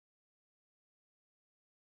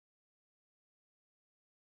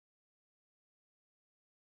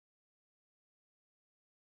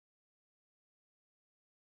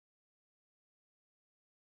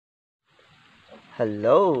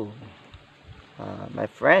Hello, my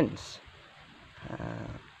friends.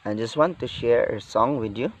 I just want to share a song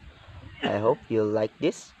with you. I hope you like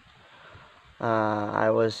this. I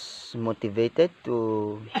was motivated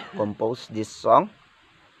to compose this song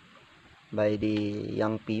by the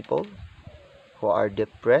young people who are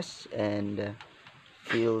depressed and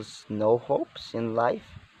feels no hopes in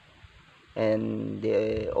life, and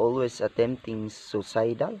they always attempting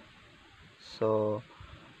suicidal. So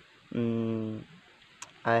mm,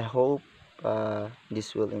 I hope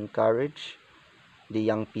this will encourage the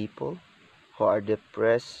young people who are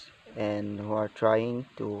depressed and who are trying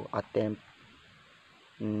to attempt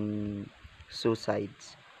mm,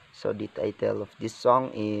 suicides. So the title of this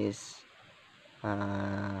song is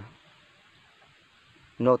uh,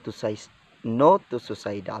 "No to No to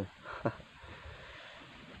Suicidal."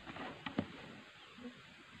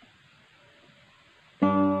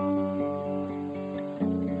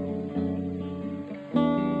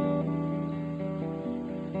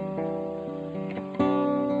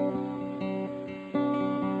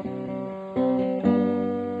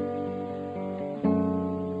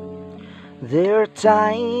 There are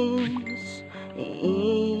times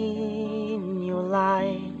in your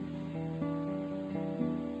life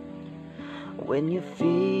when you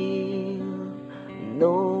feel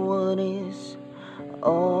no one is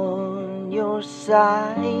on your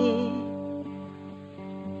side.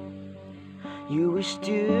 You wish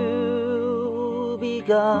to be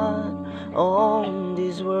God on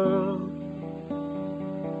this world,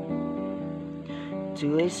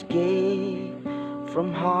 to escape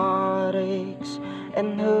from heartaches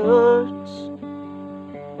and hurts.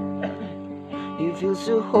 You feel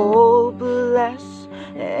so hopeless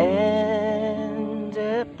and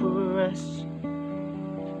depressed,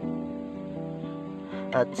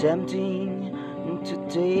 attempting to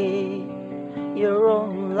take your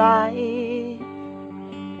own life.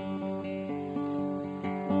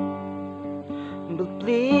 But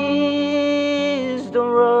please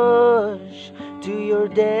don't rush to your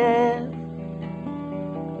death.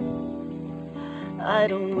 I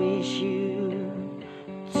don't wish you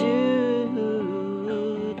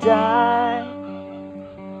to die.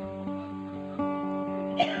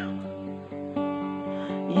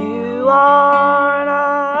 You are not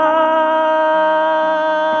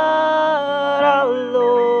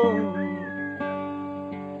alone.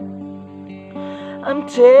 I'm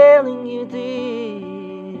telling you this.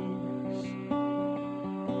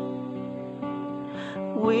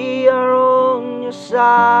 We are on your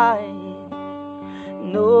side.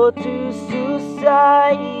 No to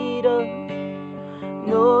suicidal.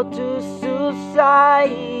 No to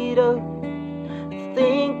suicidal.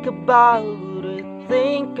 Think about it.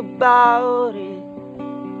 Think about it.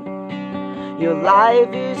 Your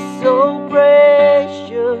life is so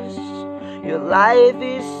precious. Your life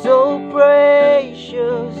is so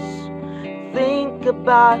precious. Think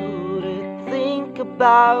about it. Think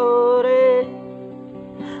about it.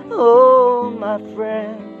 Oh, my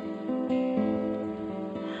friend,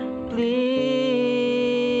 please,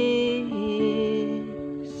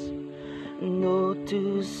 no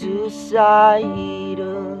to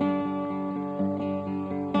suicidal.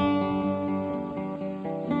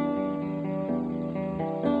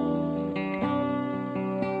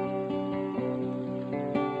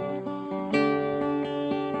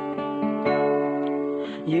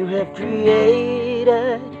 You have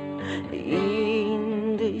created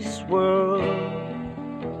in this world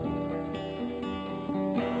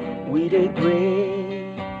with a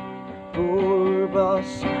great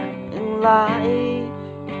purpose in life.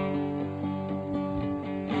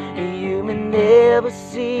 You may never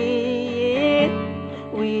see it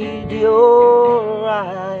with your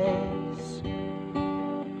eyes,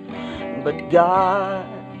 but God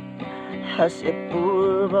has a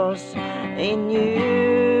purpose in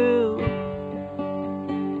you.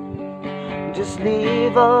 Just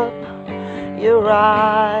lift up your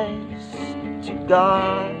eyes to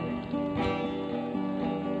God.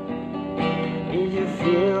 If you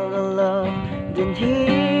feel the love, then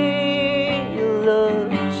He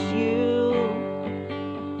loves you.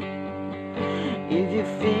 If you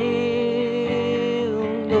feel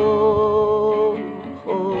no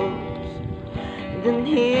hopes, then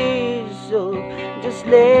He's so. Just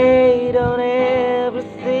lay down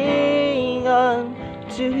everything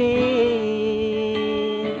unto Him.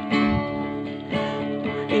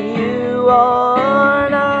 You are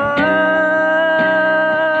not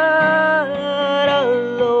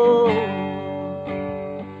alone.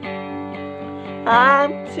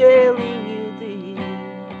 I'm telling you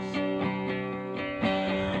this,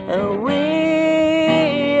 and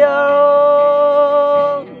we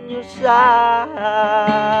are on your side.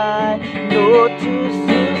 No to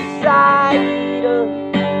suicidal.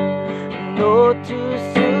 No to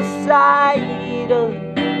suicidal.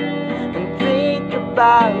 And think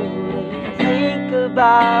about it, think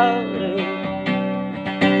about it.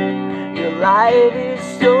 Your life is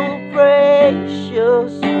so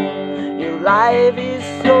precious. Your life is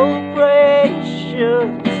so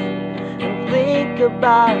precious. And think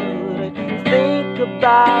about it, think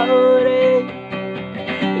about it.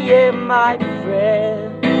 Yeah, my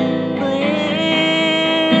friend, please.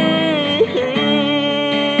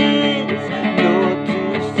 No to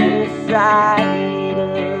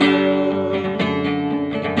suicidal.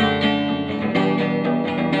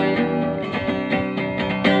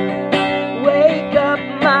 Wake up,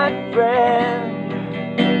 my friend.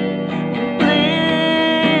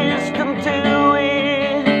 Please come to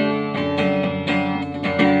it.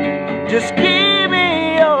 Just give me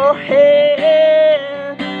your hand.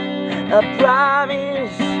 I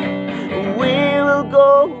promise we will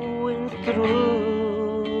going through.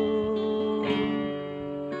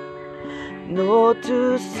 No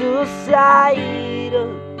to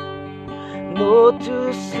suicidal. No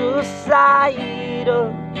to suicidal.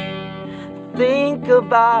 Think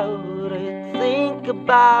about it, think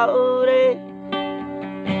about it.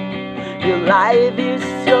 Your life is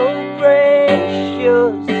so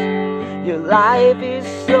precious. Your life is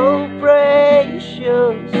so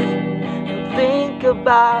precious. Think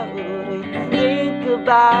about it, think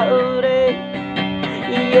about it.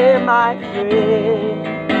 Yeah, my friend,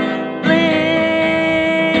 please.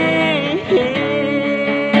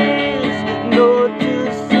 No to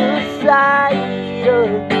suicidal.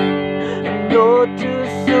 No to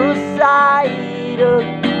suicidal.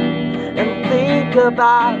 And think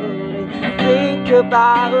about it, think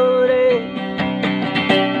about it.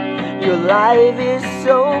 Your life is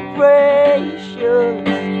so precious.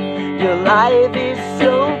 Your life is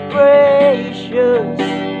so precious.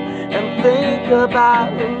 And think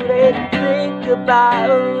about it, think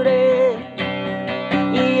about it.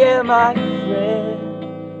 Yeah, my friend,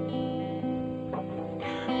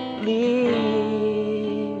 please.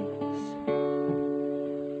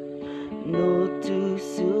 No to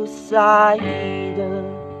suicidal.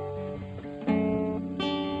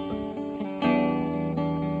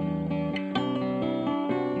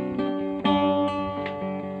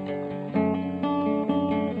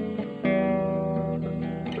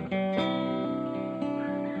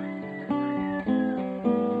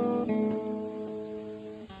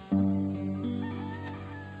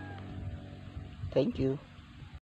 Thank you.